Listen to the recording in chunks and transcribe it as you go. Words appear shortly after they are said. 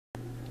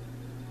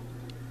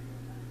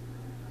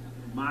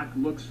Mock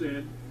looks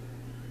in,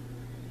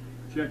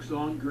 checks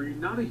on Green.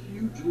 Not a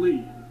huge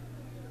lead.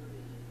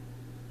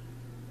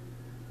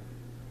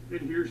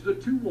 And here's the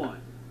 2-1.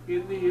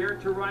 In the air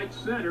to right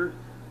center.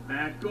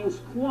 Back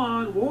goes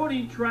Quan.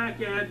 Warning track,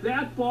 and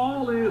that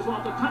ball is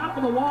on the top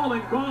of the wall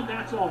and gone.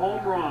 That's a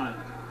home run.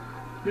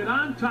 Hit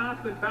on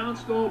top and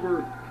bounced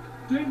over.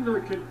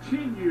 Dingler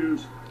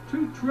continues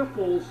 2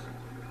 triples,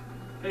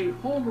 a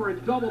homer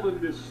and double in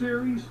this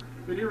series,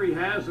 and Erie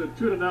has a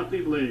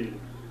 2-0 lead.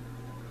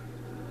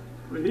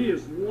 But he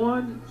is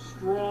one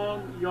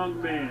strong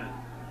young man.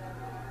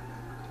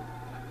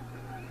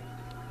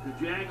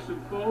 The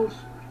Jackson foes,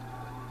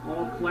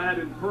 all clad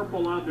in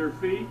purple on their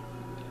feet.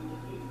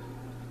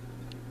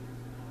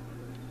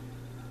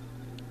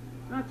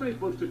 I'll tell you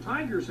folks, the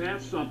Tigers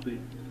have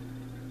something.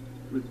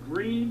 With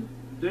Green,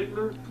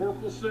 Dingler,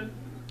 Torkelson,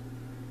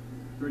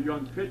 their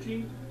young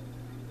pitching.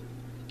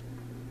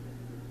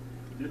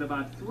 In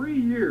about 3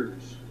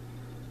 years,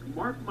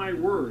 mark my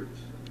words,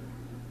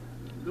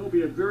 they'll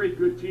be a very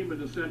good team in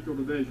the Central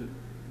Division.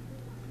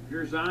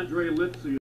 Here's Andre Lipsy.